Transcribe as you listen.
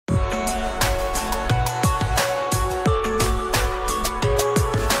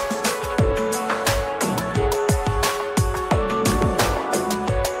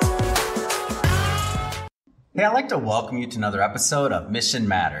Hey, I'd like to welcome you to another episode of Mission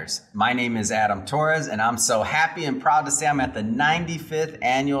Matters. My name is Adam Torres, and I'm so happy and proud to say I'm at the 95th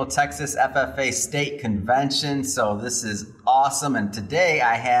Annual Texas FFA State Convention. So this is awesome. And today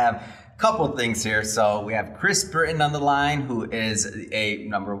I have couple things here. So we have Chris Britton on the line, who is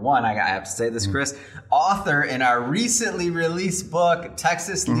number one, I have to say this, Chris, author in our recently released book,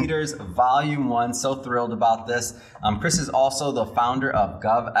 Texas Leaders Volume 1. So thrilled about this. Chris is also the founder of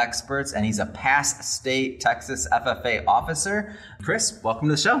GovExperts, and he's a past state Texas FFA officer. Chris, welcome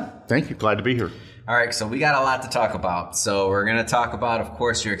to the show. Thank you. Glad to be here. All right, so we got a lot to talk about. So we're going to talk about, of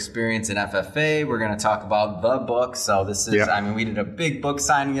course, your experience in FFA. We're going to talk about the book. So this is, we did a big book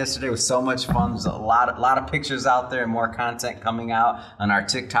signing yesterday. It was so much fun. There's a lot of pictures out there and more content coming out on our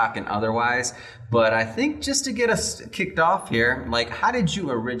TikTok and otherwise. But I think just to get us kicked off here, how did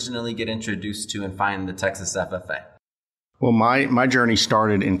you originally get introduced to and find the Texas FFA? Well, my journey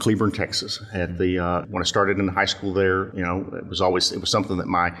started in Cleburne, Texas. At the when I started in high school there, it was something that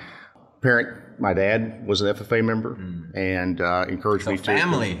my dad was an FFA member and encouraged me to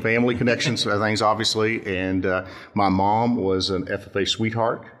family connections, things obviously. And my mom was an FFA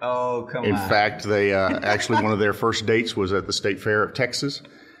sweetheart. Oh, come on. In fact, they actually one of their first dates was at the State Fair of Texas.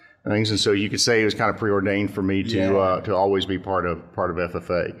 And so you could say it was kind of preordained for me to always be part of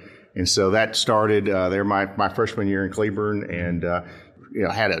FFA. And so that started there my freshman year in Cleburne, and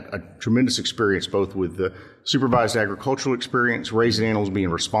had a tremendous experience both with the supervised agricultural experience, raising animals, being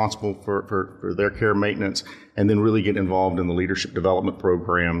responsible for their care and maintenance, and then really get involved in the leadership development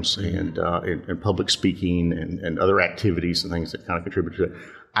programs and public speaking and other activities and things that kind of contribute to it.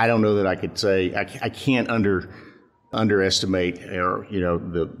 I don't know that I could say, I can't underestimate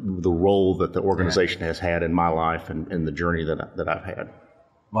the role that the organization has had in my life and the journey that I've had.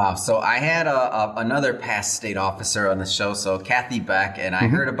 Wow. So I had another past state officer on the show, so Kathy Beck, and I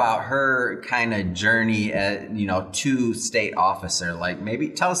heard about her kind of journey to state officer. Maybe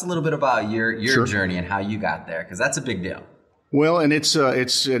tell us a little bit about your journey and how you got there, because that's a big deal. Well, and it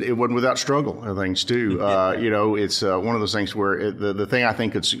wasn't without struggle and things too. It's one of those things where the thing I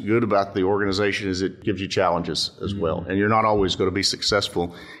think that's good about the organization is it gives you challenges as well, and you're not always going to be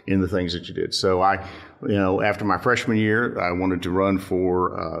successful in the things that you did. So after my freshman year, I wanted to run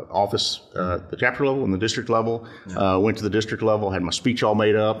for office at the chapter level and the district level. Went to the district level, had my speech all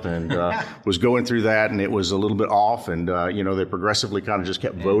made up, and was going through that, and it was a little bit off. And they progressively kind of just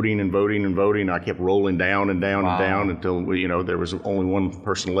kept voting and voting and voting. I kept rolling down and down and down until there was only one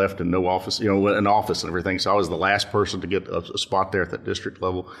person left and no office, an office and everything. So I was the last person to get a spot there at that district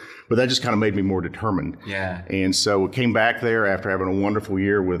level. But that just kind of made me more determined. Yeah. And so we came back there after having a wonderful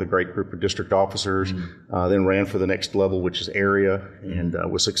year with a great group of district officers. Then ran for the next level, which is area, and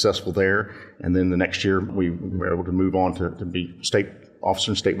was successful there. And then the next year, we were able to move on to be state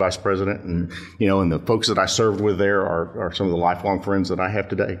officer and state vice president. And, and the folks that I served with there are some of the lifelong friends that I have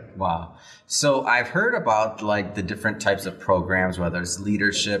today. Wow. So I've heard about the different types of programs, whether it's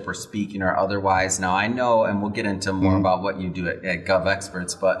leadership or speaking or otherwise. Now I know, and we'll get into more about what you do at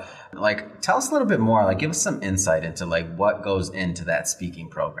GovExperts, but tell us a little bit more, give us some insight into what goes into that speaking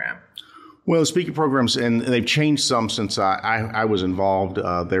program. Well, the speaking programs, and they've changed some since I was involved.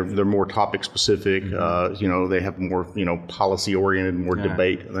 They're more topic specific. They have more policy oriented, more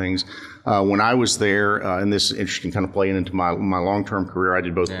debate things. When I was there, and this is interesting, kind of playing into my long term career, I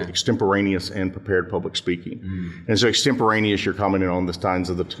did both extemporaneous and prepared public speaking. And so extemporaneous, you're commenting on the kinds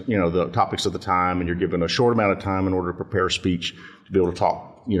of the topics of the time, and you're given a short amount of time in order to prepare a speech to be able to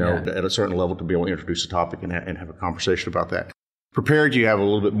talk, at a certain level to be able to introduce a topic and have a conversation about that. Prepared, you have a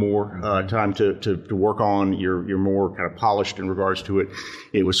little bit more time to work on. You're more kind of polished in regards to it.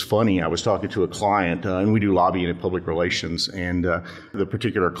 It was funny. I was talking to a client, and we do lobbying and public relations, and the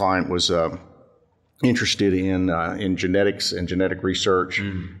particular client was interested in genetics and genetic research,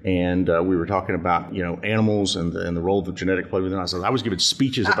 and we were talking about animals and the role of genetic play within us. I was giving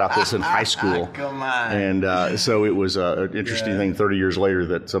speeches about this in high school. Come on. And so it was an interesting thing 30 years later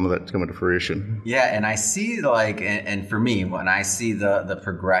that some of that's coming to fruition. Yeah, and I see and for me, when I see the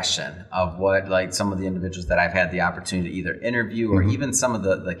progression of what some of the individuals that I've had the opportunity to either interview or even some of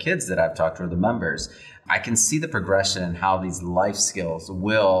the kids that I've talked to or the members, I can see the progression in how these life skills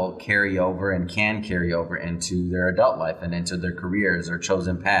will carry over and can carry over into their adult life and into their careers or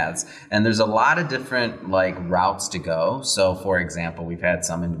chosen paths. And there's a lot of different routes to go. So for example, we've had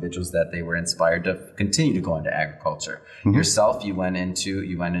some individuals that they were inspired to continue to go into agriculture. Yourself, you went into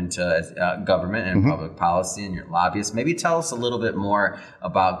government and public policy, and you're a lobbyist. Maybe tell us a little bit more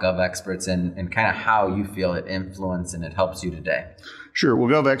about GovExperts and kind of how you feel it influenced and it helps you today. Sure. Well,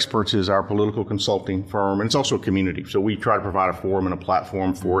 GovExperts is our political consulting firm, and it's also a community. So we try to provide a forum and a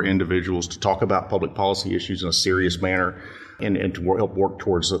platform for individuals to talk about public policy issues in a serious manner and to help work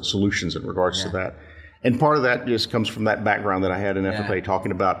towards solutions in regards to that. And part of that just comes from that background that I had in FFA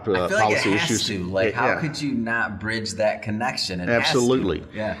talking about policy issues. How could you not bridge that connection? Absolutely.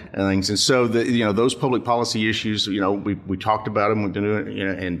 And so those public policy issues, we talked about them, we've been doing,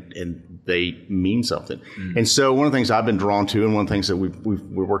 and they mean something. And so one of the things I've been drawn to, and one of the things that we've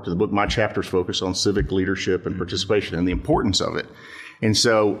worked in the book, my chapters focus on civic leadership and participation and the importance of it. And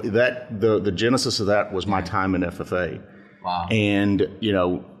so that the genesis of that was my time in FFA. Wow. And,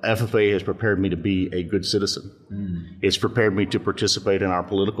 FFA has prepared me to be a good citizen. It's prepared me to participate in our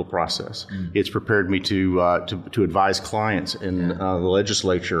political process. It's prepared me to advise clients in the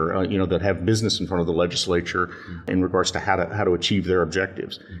legislature, that have business in front of the legislature in regards to how to achieve their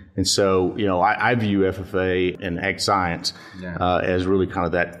objectives. And so, I view FFA and ag science as really kind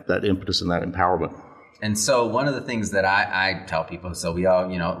of that impetus and that empowerment. And so one of the things that I tell people, so we all,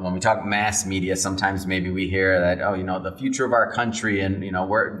 when we talk mass media, sometimes maybe we hear that, the future of our country and,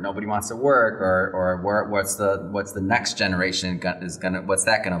 where nobody wants to work or what's the next generation what's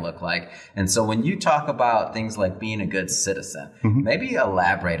that going to look like? And so when you talk about things like being a good citizen, maybe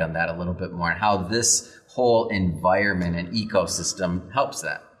elaborate on that a little bit more and how this whole environment and ecosystem helps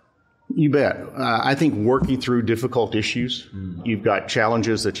that. You bet. I think working through difficult issues, you've got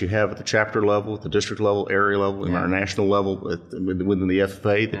challenges that you have at the chapter level, at the district level, area level, and our national level within the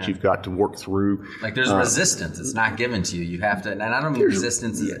FFA that you've got to work through. Like there's resistance. It's not given to you. You have to, and I don't mean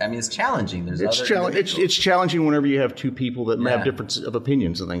resistance. I mean, it's challenging. It's challenging whenever you have two people that have difference of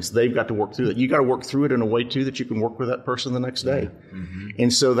opinions and things. They've got to work through that. You got to work through it in a way, too, that you can work with that person the next day.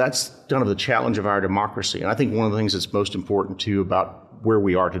 And so that's kind of the challenge of our democracy. And I think one of the things that's most important, too, about where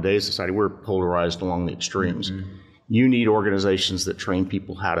we are today as a society, we're polarized along the extremes. You need organizations that train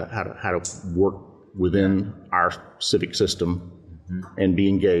people how to work within our civic system and be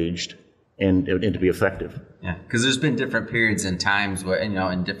engaged and to be effective. Yeah, because there's been different periods and times where,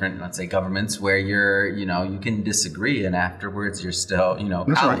 in different, let's say, governments where you can disagree and afterwards you're still,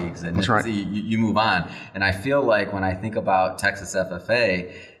 colleagues. That's right. You move on. And I feel like when I think about Texas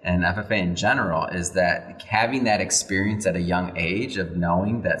FFA and FFA in general is that having that experience at a young age of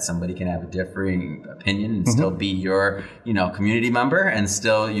knowing that somebody can have a differing opinion and still be your, community member and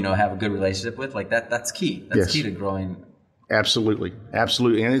still, have a good relationship with, like that's key. That's key to growing. Absolutely.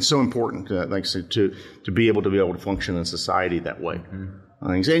 And it's so important, like I said, to be able to function in society that way.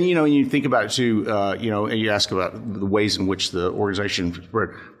 And you think about it too, and you ask about the ways in which the organization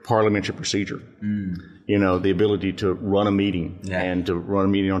parliamentary procedure, the ability to run a meeting and to run a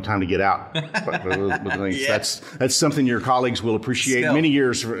meeting on time to get out. That's something your colleagues will appreciate many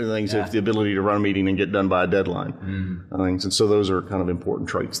years for things, if the ability to run a meeting and get done by a deadline. And so those are kind of important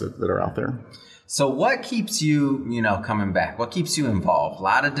traits that are out there. So what keeps you, coming back? What keeps you involved? A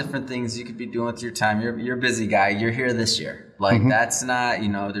lot of different things you could be doing with your time. You're a busy guy. You're here this year. Like that's not,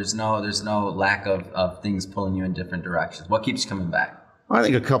 there's no lack of things pulling you in different directions. What keeps you coming back? I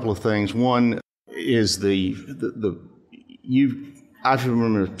think a couple of things. One is I've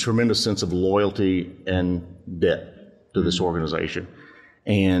remembered a tremendous sense of loyalty and debt to this organization.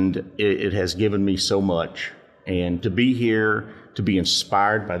 And it has given me so much. And to be here, to be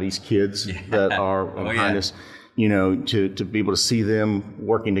inspired by these kids that are behind us, to be able to see them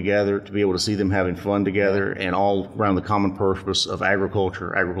working together, to be able to see them having fun together, and all around the common purpose of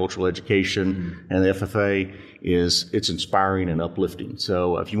agricultural education, and the FFA it's inspiring and uplifting.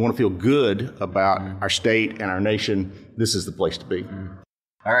 So if you want to feel good about our state and our nation, this is the place to be.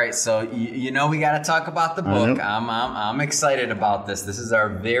 All right, so we got to talk about the book. I'm excited about this. This is our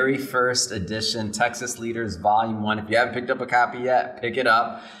very first edition, Texas Leaders Volume 1. If you haven't picked up a copy yet, pick it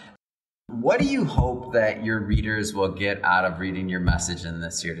up. What do you hope that your readers will get out of reading your message in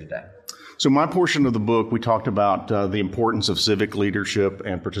this here today? So my portion of the book, we talked about the importance of civic leadership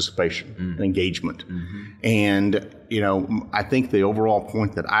and participation and engagement. And, I think the overall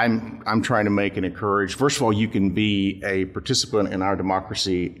point that I'm trying to make and encourage, first of all, you can be a participant in our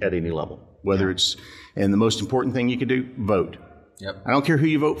democracy at any level, whether it's, and the most important thing you can do, vote. Yep. I don't care who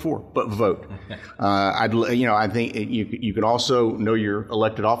you vote for, but vote. I think you can also know your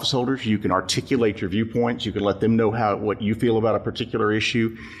elected office holders. You can articulate your viewpoints. You can let them know what you feel about a particular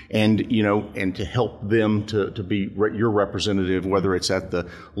issue, and to help them to be your representative, whether it's at the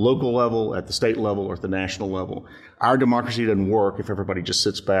local level, at the state level, or at the national level. Our democracy doesn't work if everybody just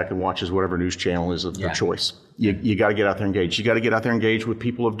sits back and watches whatever news channel is of their choice. You got to get out there and engage. You got to get out there and engage with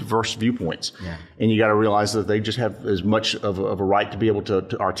people of diverse viewpoints. And you got to realize that they just have as much of a right to be able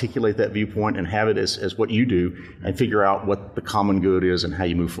to articulate that viewpoint and have it as what you do, and figure out what the common good is and how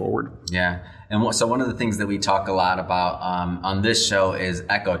you move forward. Yeah. And so one of the things that we talk a lot about on this show is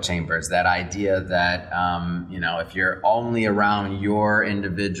echo chambers, that idea that, if you're only around your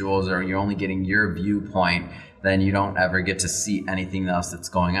individuals or you're only getting your viewpoint, then you don't ever get to see anything else that's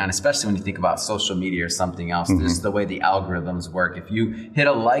going on, especially when you think about social media or something else. Just the way the algorithms work. If you hit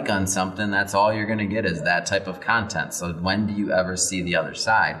a like on something, that's all you're going to get is that type of content. So when do you ever see the other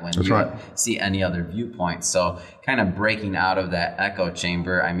side? When do you see any other viewpoints? So kind of breaking out of that echo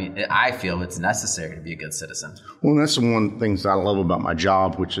chamber, I mean, I feel it's necessary to be a good citizen. Well, that's the one thing that I love about my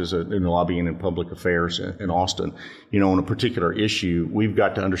job, which is in lobbying and public affairs in Austin. On a particular issue, we've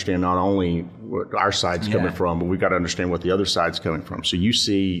got to understand not only what our side's coming from, but we've got to understand what the other side's coming from. So you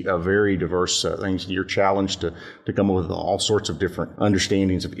see very diverse things. You're challenged to come up with all sorts of different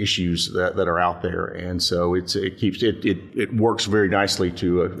understandings of issues that are out there. And so it works very nicely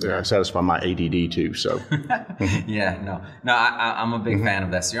to satisfy my ADD too. So. I'm a big fan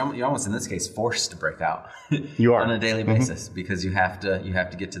of this. You're almost in this case forced to break out. You are on a daily basis because you have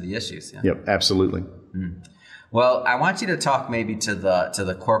to get to the issues. Yep, absolutely. Well, I want you to talk maybe to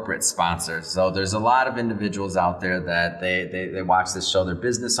the corporate sponsors. So there's a lot of individuals out there that they watch this show. They're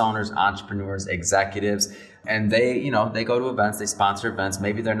business owners, entrepreneurs, executives, and they go to events, they sponsor events.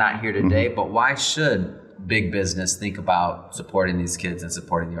 Maybe they're not here today, but why should big business think about supporting these kids and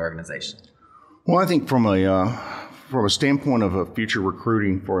supporting the organization? Well, I think from a standpoint of a future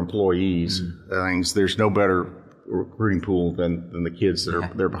recruiting for employees, there's no better recruiting pool than the kids that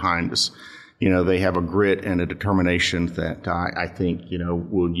are behind us. They have a grit and a determination that I think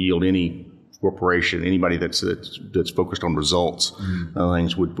will yield any corporation, anybody that's focused on results,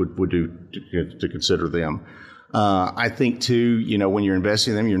 things would do to consider them. I think too, when you're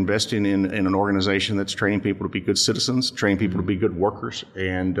investing in them, you're investing in an organization that's training people to be good citizens, training people to be good workers,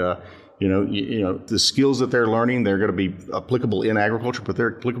 and the skills that they're learning, they're going to be applicable in agriculture, but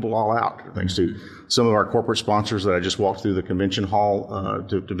they're applicable all out. Thanks to some of our corporate sponsors that I just walked through the convention hall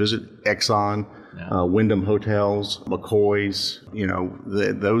to visit, Exxon, Wyndham Hotels, McCoy's.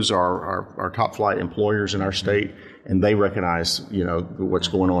 Those are our top flight employers in our state, and they recognize what's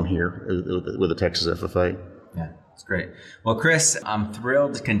going on here with the Texas FFA. Yeah. It's great. Well, Chris, I'm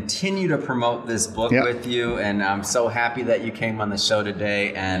thrilled to continue to promote this book with you, and I'm so happy that you came on the show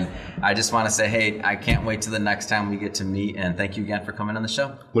today. And I just want to say, hey, I can't wait till the next time we get to meet, and thank you again for coming on the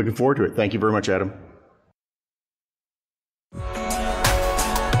show. Looking forward to it. Thank you very much, Adam.